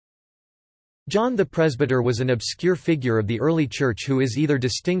John the Presbyter was an obscure figure of the early Church who is either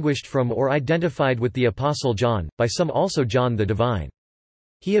distinguished from or identified with the Apostle John, by some also John the Divine.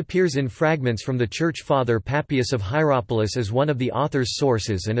 He appears in fragments from the Church Father Papias of Hierapolis as one of the author's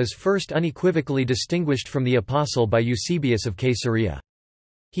sources and is first unequivocally distinguished from the Apostle by Eusebius of Caesarea.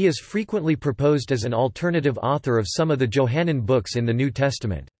 He is frequently proposed as an alternative author of some of the Johannine books in the New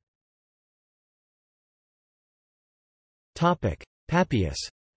Testament. Papias.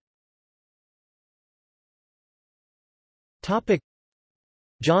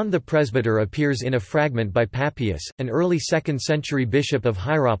 John the Presbyter appears in a fragment by Papias, an early 2nd-century bishop of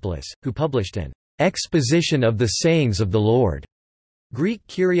Hierapolis, who published an exposition of the sayings of the Lord, Greek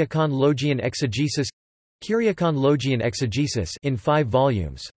Kyriakon Logian Exegesis in 5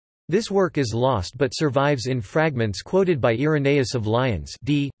 volumes. This work is lost but survives in fragments quoted by Irenaeus of Lyons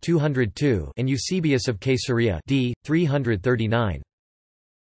d. 202 and Eusebius of Caesarea d. 339.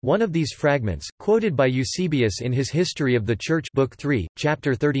 One of these fragments, quoted by Eusebius in his History of the Church Book 3,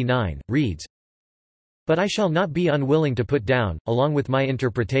 Chapter 39, reads, "But I shall not be unwilling to put down, along with my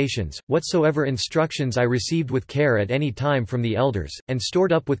interpretations, whatsoever instructions I received with care at any time from the elders, and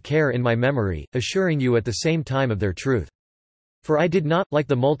stored up with care in my memory, assuring you at the same time of their truth. For I did not, like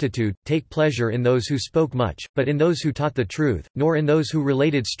the multitude, take pleasure in those who spoke much, but in those who taught the truth, nor in those who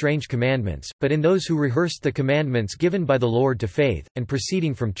related strange commandments, but in those who rehearsed the commandments given by the Lord to faith, and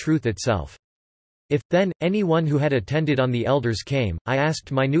proceeding from truth itself. If, then, any one who had attended on the elders came, I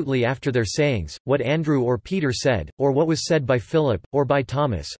asked minutely after their sayings, what Andrew or Peter said, or what was said by Philip, or by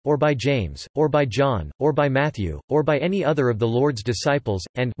Thomas, or by James, or by John, or by Matthew, or by any other of the Lord's disciples,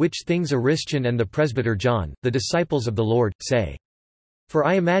 and which things Ariston and the presbyter John, the disciples of the Lord, say. For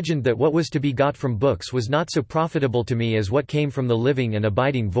I imagined that what was to be got from books was not so profitable to me as what came from the living and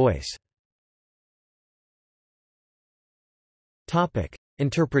abiding voice."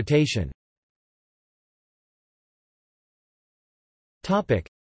 Interpretation.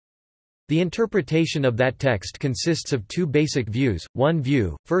 The interpretation of that text consists of 2 basic views. One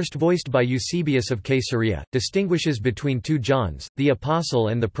view, first voiced by Eusebius of Caesarea, distinguishes between 2 Johns, the Apostle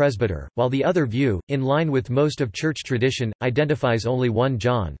and the Presbyter, while the other view, in line with most of Church tradition, identifies only one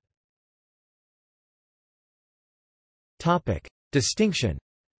John. Distinction.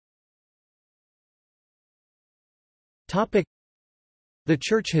 The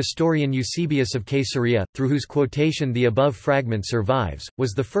church historian Eusebius of Caesarea, through whose quotation the above fragment survives,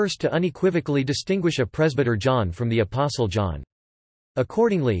 was the first to unequivocally distinguish a presbyter John from the Apostle John.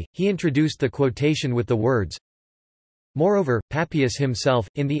 Accordingly, he introduced the quotation with the words, Moreover, Papias himself,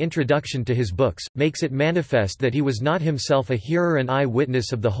 in the introduction to his books, makes it manifest that he was not himself a hearer and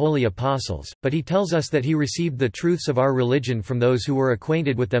eye-witness of the holy apostles, but he tells us that he received the truths of our religion from those who were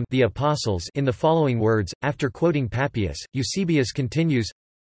acquainted with them, the apostles, in the following words. After quoting Papias, Eusebius continues,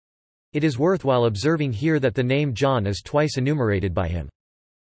 It is worthwhile observing here that the name John is twice enumerated by him.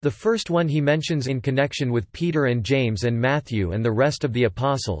 The first one he mentions in connection with Peter and James and Matthew and the rest of the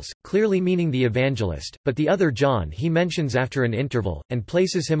apostles, clearly meaning the evangelist, but the other John he mentions after an interval, and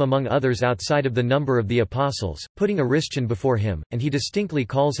places him among others outside of the number of the apostles, putting Ariston before him, and he distinctly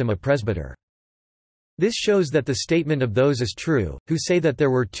calls him a presbyter. This shows that the statement of those is true, who say that there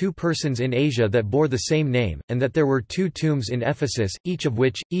were 2 persons in Asia that bore the same name, and that there were 2 tombs in Ephesus, each of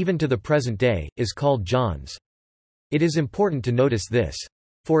which, even to the present day, is called John's. It is important to notice this.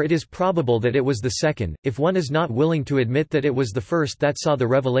 For it is probable that it was the second, if one is not willing to admit that it was the first that saw the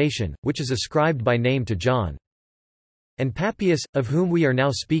revelation, which is ascribed by name to John. And Papias, of whom we are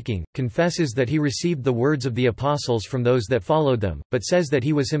now speaking, confesses that he received the words of the apostles from those that followed them, but says that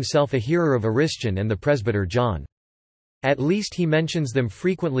he was himself a hearer of Ariston and the presbyter John. At least he mentions them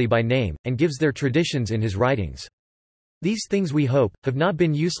frequently by name, and gives their traditions in his writings. These things, we hope, have not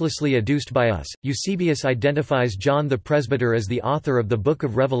been uselessly adduced by us. Eusebius identifies John the Presbyter as the author of the Book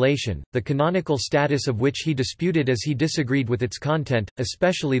of Revelation, the canonical status of which he disputed as he disagreed with its content,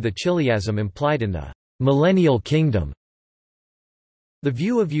 especially the chiliasm implied in the millennial kingdom. The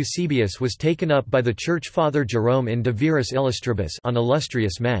view of Eusebius was taken up by the Church Father Jerome in De Viris Illustribus on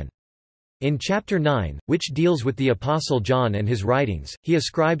illustrious men. In Chapter 9, which deals with the Apostle John and his writings, he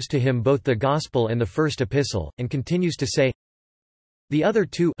ascribes to him both the Gospel and the first epistle, and continues to say, The other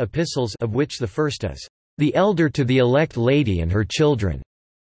 2 epistles, of which the first is, The elder to the elect lady and her children,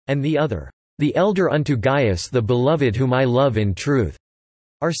 and the other, The elder unto Gaius the beloved whom I love in truth,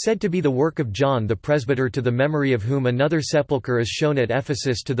 are said to be the work of John the Presbyter, to the memory of whom another sepulchre is shown at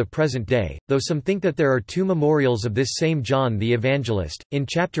Ephesus to the present day, though some think that there are 2 memorials of this same John the Evangelist. In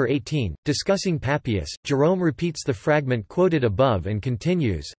Chapter 18, discussing Papias, Jerome repeats the fragment quoted above and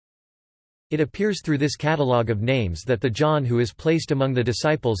continues, It appears through this catalogue of names that the John who is placed among the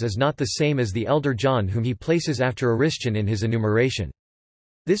disciples is not the same as the elder John whom he places after Aristion in his enumeration.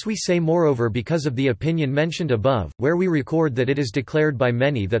 This we say moreover because of the opinion mentioned above, where we record that it is declared by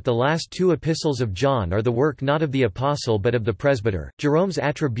many that the last two epistles of John are the work not of the apostle but of the presbyter. Jerome's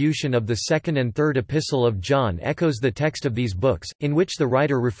attribution of the second and third epistle of John echoes the text of these books, in which the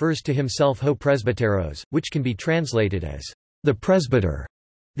writer refers to himself ho presbyteros, which can be translated as the presbyter,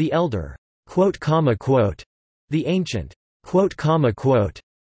 the elder, the ancient,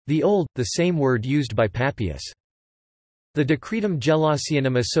 the old, the same word used by Papias. The Decretum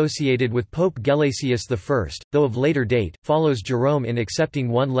Gelasianum associated with Pope Gelasius I, though of later date, follows Jerome in accepting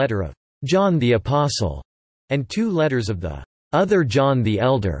one letter of John the Apostle and two letters of the other John the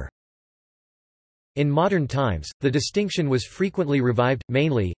Elder. In modern times, the distinction was frequently revived,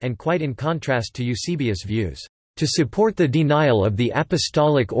 mainly, and quite in contrast to Eusebius' views, to support the denial of the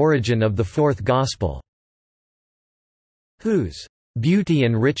apostolic origin of the fourth Gospel, whose beauty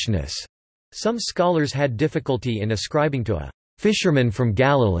and richness some scholars had difficulty in ascribing to a fisherman from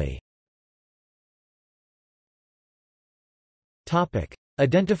Galilee.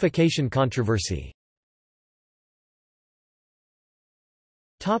 Identification controversy.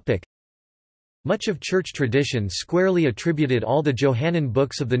 Much of church tradition squarely attributed all the Johannine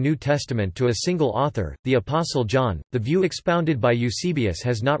books of the New Testament to a single author, the Apostle John. The view expounded by Eusebius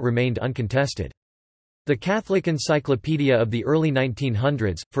has not remained uncontested. The Catholic Encyclopedia of the early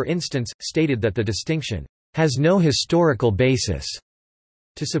 1900s, for instance, stated that the distinction has no historical basis.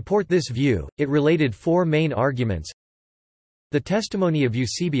 To support this view, it related four main arguments. The testimony of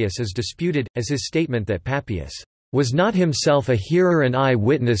Eusebius is disputed, as his statement that Papias was not himself a hearer and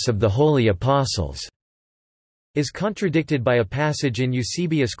eye-witness of the holy apostles is contradicted by a passage in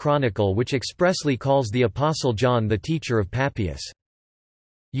Eusebius' Chronicle which expressly calls the Apostle John the teacher of Papias.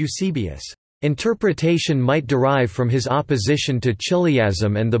 Eusebius' interpretation might derive from his opposition to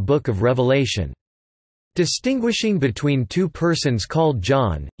Chiliasm and the Book of Revelation. Distinguishing between two persons called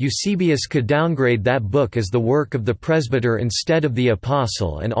John, Eusebius could downgrade that book as the work of the presbyter instead of the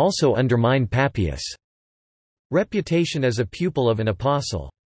apostle and also undermine Papias' reputation as a pupil of an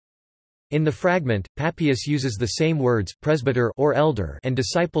apostle. In the fragment, Papias uses the same words, presbyter or elder and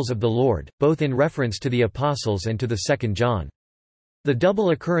disciples of the Lord, both in reference to the apostles and to the second John. The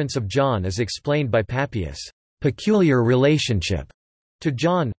double occurrence of John is explained by Papias' peculiar relationship to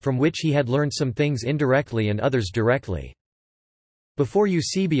John, from which he had learned some things indirectly and others directly. Before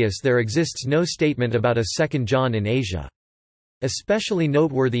Eusebius there exists no statement about a second John in Asia. Especially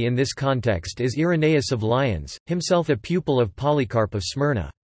noteworthy in this context is Irenaeus of Lyons, himself a pupil of Polycarp of Smyrna.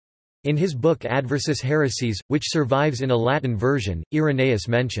 In his book Adversus Heresies, which survives in a Latin version, Irenaeus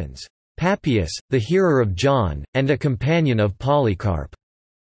mentions Papias, the hearer of John, and a companion of Polycarp.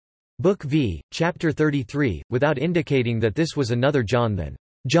 Book V, Chapter 33, without indicating that this was another John than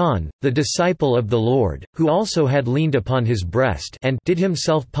John, the disciple of the Lord, who also had leaned upon his breast and did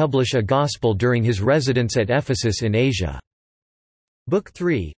himself publish a gospel during his residence at Ephesus in Asia. Book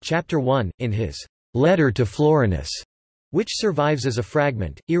 3, Chapter 1, in his letter to Florinus, which survives as a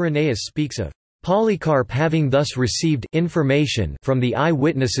fragment, Irenaeus speaks of Polycarp having thus received information from the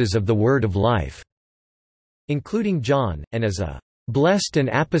eye-witnesses of the word of life, including John, and as a blessed and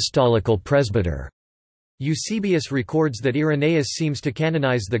apostolical presbyter. Eusebius records that Irenaeus seems to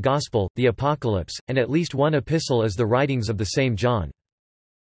canonize the Gospel, the Apocalypse, and at least one epistle as the writings of the same John.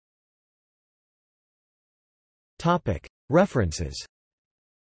 References.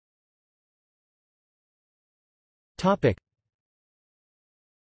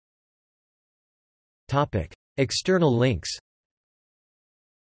 External links.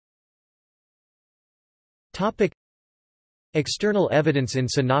 External evidence in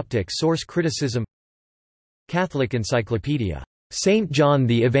synoptic source criticism. Catholic Encyclopedia. Saint John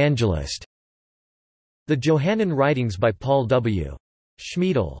the Evangelist. The Johannine Writings by Paul W.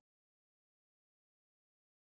 Schmiedel.